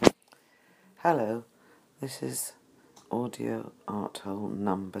Hello, this is Audio Art Hole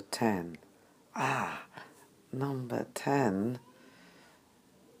number 10. Number 10?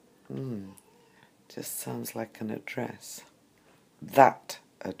 Just sounds like an address. That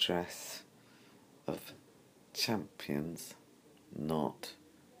address of champions, not.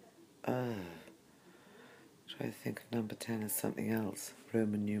 Try to think of number 10 as something else.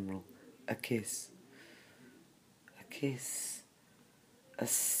 Roman numeral. A kiss. A kiss. A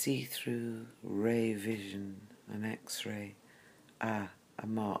see-through ray vision, an X-ray, a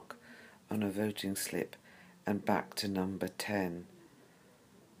mark on a voting slip, and back to number 10,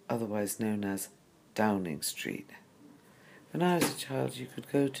 otherwise known as Downing Street. When I was a child, you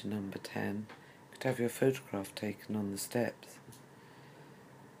could go to number 10, you could have your photograph taken on the steps.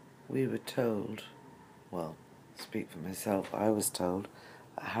 We were told, well, speak for myself, I was told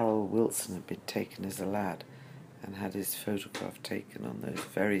that Harold Wilson had been taken as a lad and had his photograph taken on those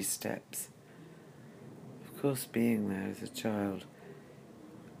very steps. Of course, being there as a child,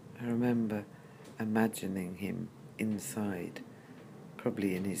 I remember imagining him inside,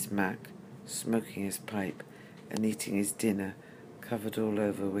 probably in his Mac, smoking his pipe and eating his dinner covered all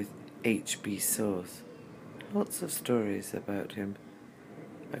over with HB sauce. Lots of stories about him.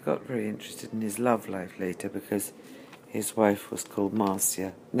 I got very interested in his love life later because his wife was called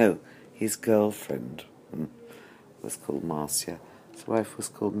Marcia. No, his girlfriend was called Marcia. His wife was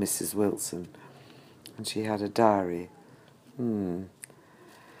called Mrs. Wilson, and she had a diary. Anyway,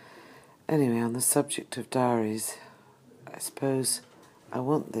 on the subject of diaries, I suppose I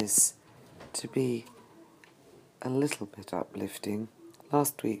want this to be a little bit uplifting.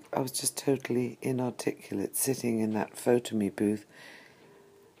 Last week I was just totally inarticulate, sitting in that Photo-Me booth,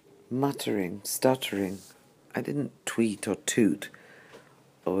 muttering, stuttering. I didn't tweet or toot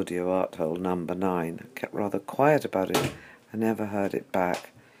Audio Art Hole number 9. I kept rather quiet about it. I never heard it back,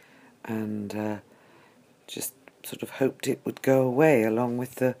 and just sort of hoped it would go away along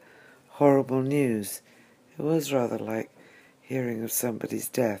with the horrible news. It was rather like hearing of somebody's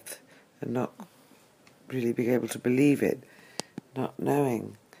death and not really being able to believe it, not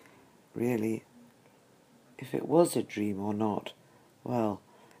knowing really if it was a dream or not. Well,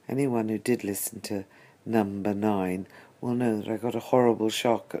 anyone who did listen to number 9 will know that I got a horrible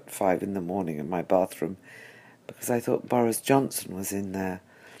shock at 5 in the morning in my bathroom because I thought Boris Johnson was in there.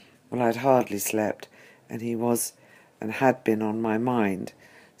 Well, I'd hardly slept, and he was and had been on my mind,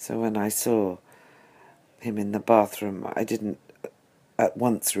 so when I saw him in the bathroom, I didn't at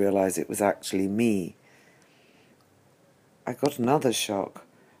once realise it was actually me. I got another shock,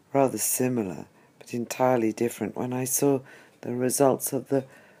 rather similar, but entirely different, when I saw the results of the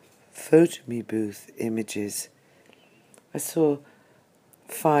Photo-Me booth images. I saw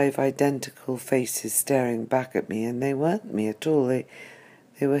 5 identical faces staring back at me, and they weren't me at all. They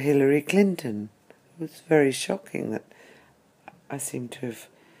were Hillary Clinton. It was very shocking that I seemed to have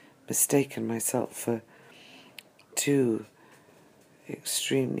mistaken myself for 2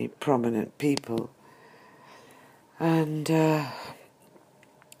 extremely prominent people, and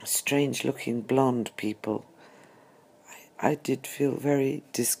strange-looking blonde people. I did feel very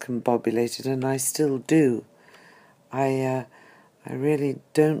discombobulated, and I still do. I really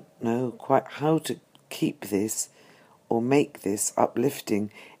don't know quite how to keep this or make this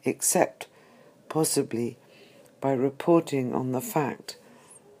uplifting, except possibly by reporting on the fact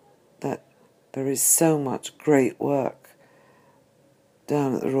that there is so much great work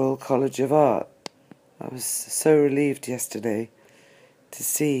down at the Royal College of Art. I was so relieved yesterday to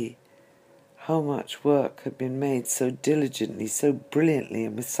see how much work had been made so diligently, so brilliantly,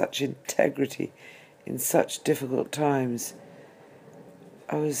 and with such integrity in such difficult times.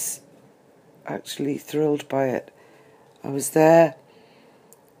 I was actually thrilled by it. I was there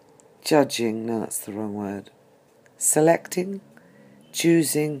judging, no, that's the wrong word,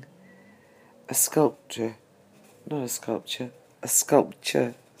 choosing a sculpture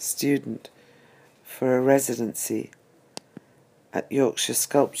student for a residency at Yorkshire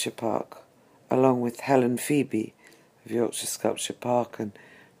Sculpture Park, along with Helen Phoebe of Yorkshire Sculpture Park and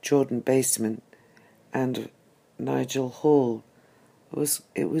Jordan Basement and Nigel Hall.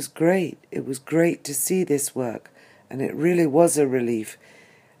 It was great. It was great to see this work, and it really was a relief,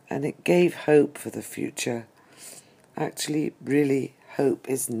 and it gave hope for the future. Actually, really, hope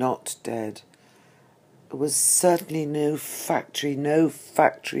is not dead. It was certainly no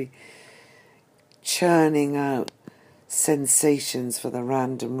factory churning out sensations for the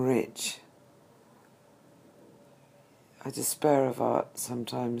random rich. I despair of art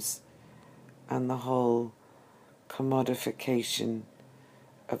sometimes, and the whole commodification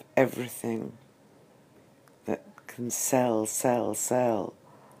of everything that can sell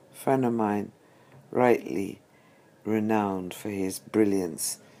friend of mine, rightly renowned for his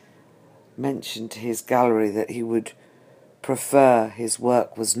brilliance, mentioned to his gallery that he would prefer his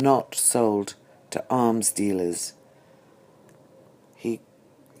work was not sold to arms dealers. He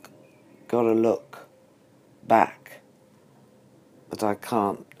got a look back that I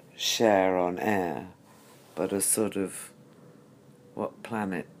can't share on air, but a sort of, what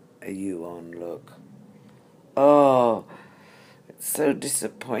planet are you on look. Oh, it's so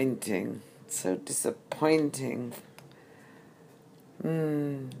disappointing, so disappointing.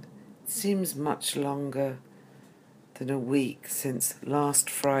 It seems much longer than a week since last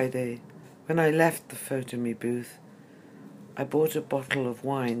Friday, when I left the Photo-Me booth. I bought a bottle of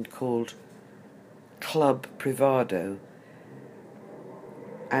wine called Club Privado,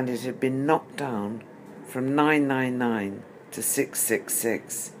 and it had been knocked down from 999 to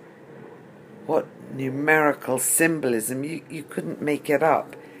 666. What numerical symbolism, you couldn't make it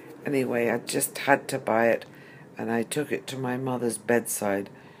up. Anyway, I just had to buy it, and I took it to my mother's bedside,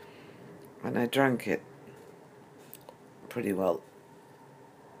 and I drank it pretty well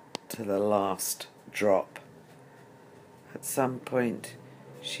to the last drop. At some point,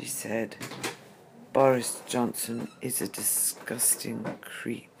 she said, "Boris Johnson is a disgusting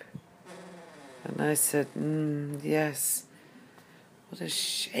creep." And I said, yes, what a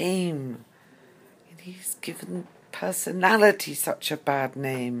shame. He's given personality such a bad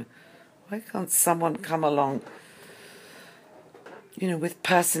name. Why can't someone come along, with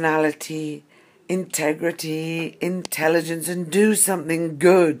personality, integrity, intelligence, and do something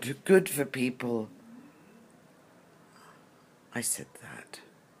good for people? I said that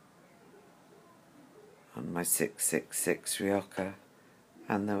on my 666 Rioja,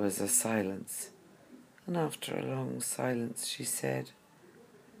 and there was a silence. And after a long silence, she said,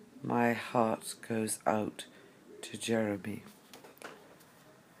 "My heart goes out to Jeremy."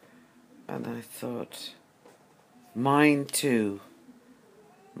 And I thought, mine too.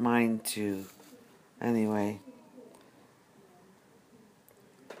 Anyway,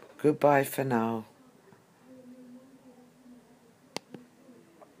 goodbye for now.